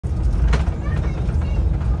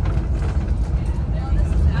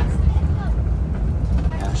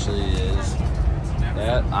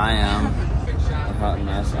I am a hot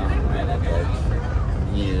mess on the deck.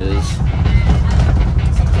 He is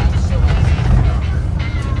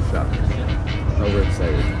shocked.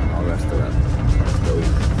 Overexcited. All the rest of that. Let's go.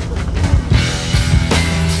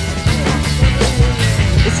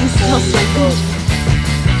 Is he still sleeping?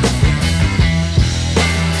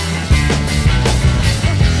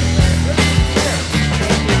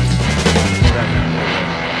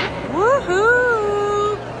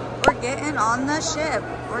 Woohoo! We're getting on the ship.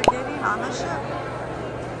 We're getting on the ship.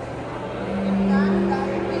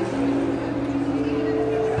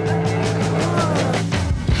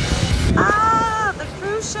 Ah, the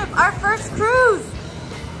cruise ship. Our first cruise.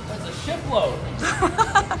 That's a shipload.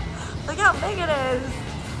 Look how big it is.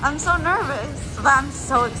 I'm so nervous, but I'm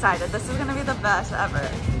so excited. This is gonna be the best ever.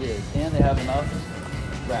 It is, and they have enough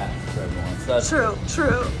rafts for everyone. So that's True,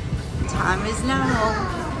 true. Time is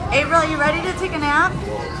now. April, you ready to take a nap?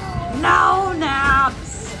 No naps.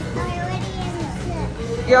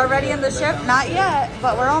 You're already in the ship? Not yet,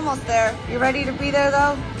 but we're almost there. You ready to be there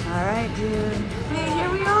though? All right, dude. Hey, here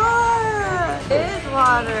we are. It is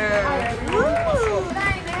water. Woo.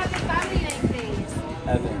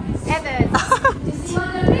 Evans. Evans.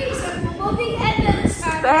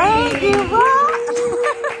 Thank you, Mom.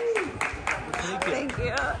 Thank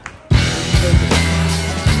you.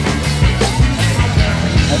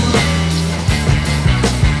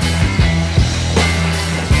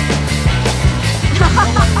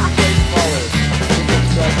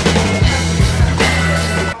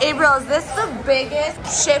 April, is this the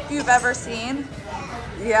biggest ship you've ever seen?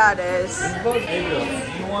 Yeah, it is. April, do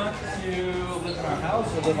you want to live in our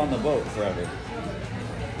house or live on the boat forever?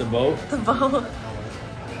 The boat? The boat.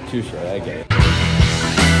 Touche, I get it.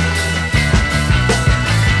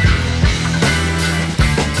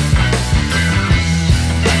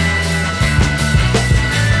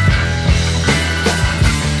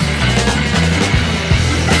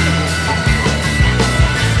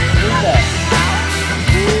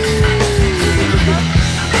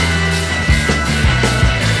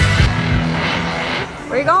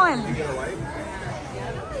 Where you going?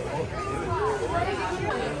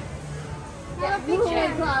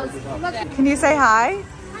 Can you say hi?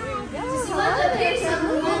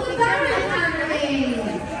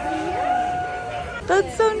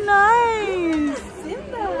 That's so nice.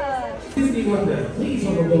 Please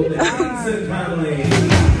hold the boat down. Sit kindly.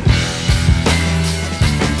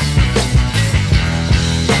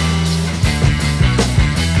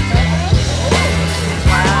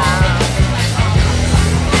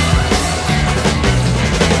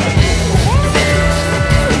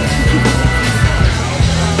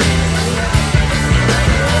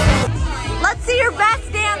 Let's see your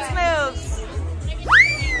best dance moves.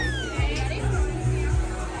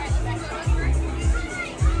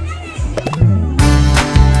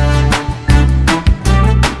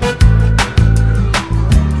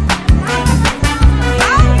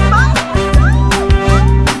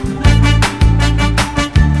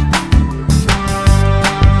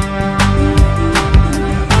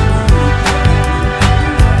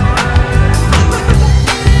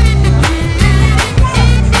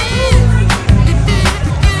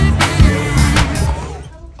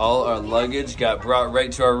 All our luggage got brought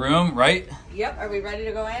right to our room, right? Yep, are we ready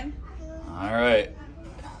to go in? All right.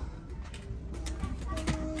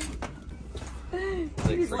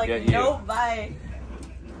 He's forget like, you. nope, bye.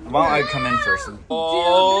 Why don't I come in first?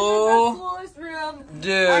 Oh, dude, this is the coolest room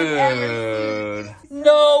I've ever seen.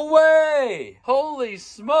 No way! Holy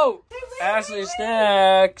smoke! Ashley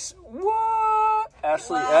Snacks. What?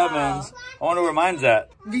 Ashley Evans. I wonder where mine's at.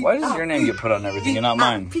 Why does your name get put on everything and not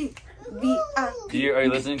mine? Are you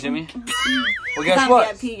listening to me? Well, guess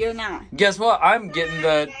what? VIP, you're not. Guess what? I'm getting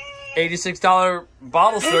the $86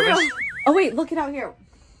 bottle service. Oh wait, look it out here.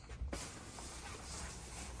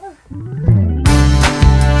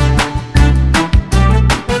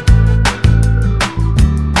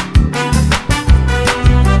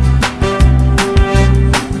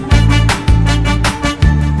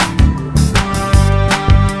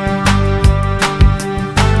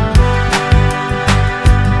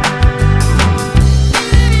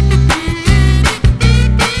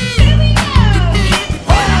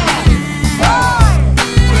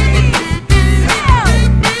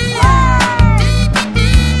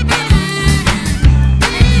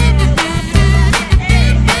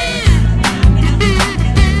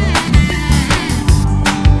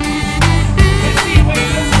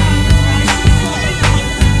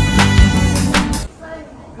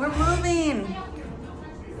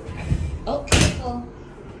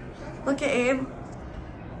 Look at Abe.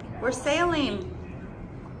 We're sailing.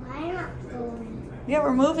 Why not going? Yeah,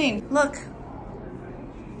 we're moving. Look.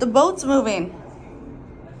 The boat's moving.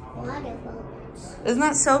 Water boats. Isn't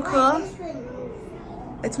that so cool?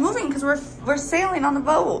 It's moving because we're sailing on the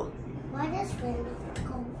boat.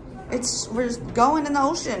 We're just going in the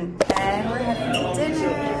ocean. And we're heading to dinner.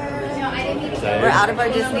 We're out of our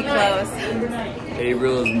Disney clothes.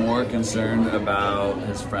 Gabriel is more concerned about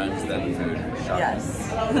his friends than food. Shocking.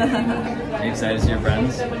 Yes. Are you excited to see your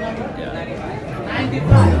friends? Yeah.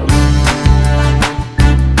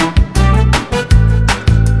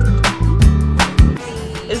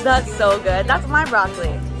 Is that so good? That's my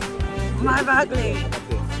broccoli. My broccoli.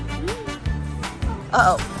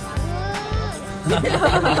 Uh-oh.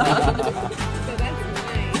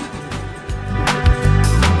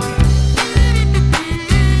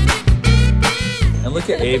 And look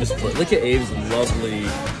at Abe's foot. Look at Abe's lovely.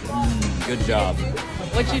 Good job.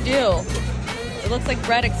 What'd you do? It looks like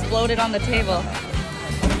bread exploded on the table.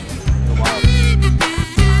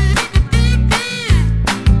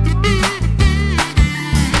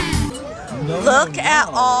 Look at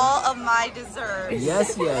all of my dessert.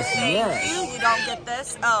 Yes, yes, Thank you. You don't get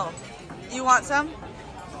this. Oh, you want some?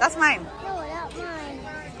 That's mine. No, not mine.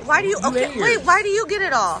 Why do you? Okay, wait. Why do you get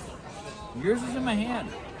it all? Yours is in my hand.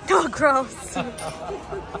 Oh, gross.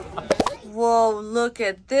 Whoa! Look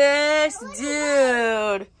at this,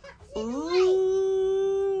 dude. Ooh.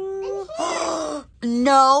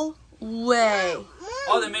 No way.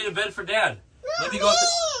 Oh, they made a bed for Dad. Let me go up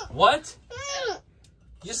there. What?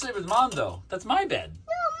 You sleep with Mom, though. That's my bed.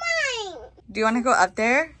 No, mine. Do you want to go up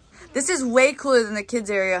there? This is way cooler than the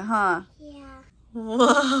kids area, huh? Yeah.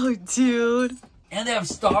 Whoa, dude. And they have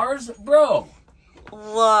stars? Bro. Whoa.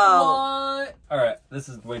 What? All right, this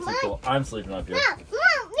is way too cool. I'm sleeping up here. Mom,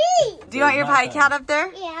 me. Do you want your pie cat up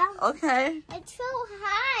there? Yeah. Okay. It's so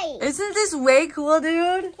high. Isn't this way cool,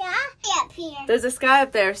 dude? Yeah. Up here. There's a sky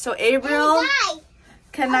up there. So April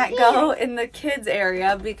cannot Up go in the kids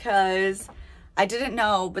area because I didn't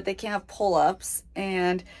know, but they can't have pull-ups.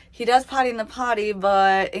 And he does potty in the potty,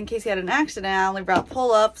 but in case he had an accident, I only brought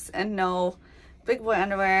pull-ups and no big boy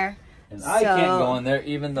underwear. And I can't go in there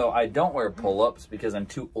even though I don't wear pull-ups because I'm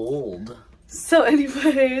too old. So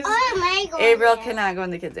anyways, Oh my God. April cannot go in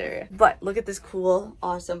the kids area. But look at this cool,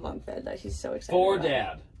 awesome bunk bed that she's so excited For about.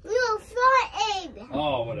 Dad. No, for Abe.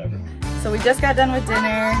 Oh, whatever. So we just got done with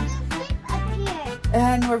dinner. Up here.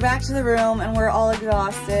 And we're back to the room and we're all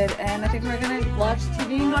exhausted. And I think we're going to watch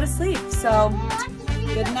TV and go to sleep. So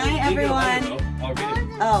good night, everyone.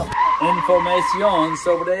 Oh. Información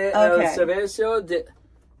sobre el Okay. servicio de...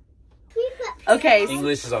 Okay,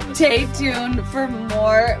 English is on this. stay tuned for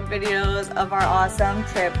more videos of our awesome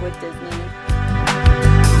trip with Disney.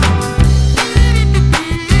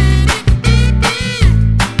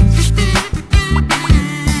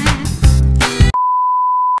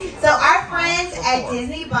 So our friends at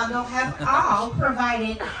Disney Bundle have all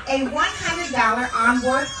provided a $100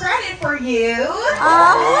 onboard credit for you.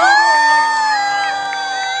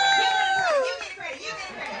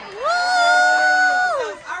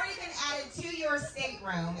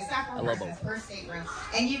 Per stateroom,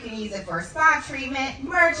 and you can use it for spa treatment,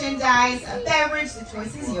 merchandise, a beverage. The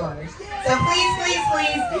choice is yours. So please, please,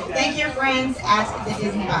 please thank your friends at the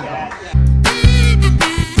Disney Bundle.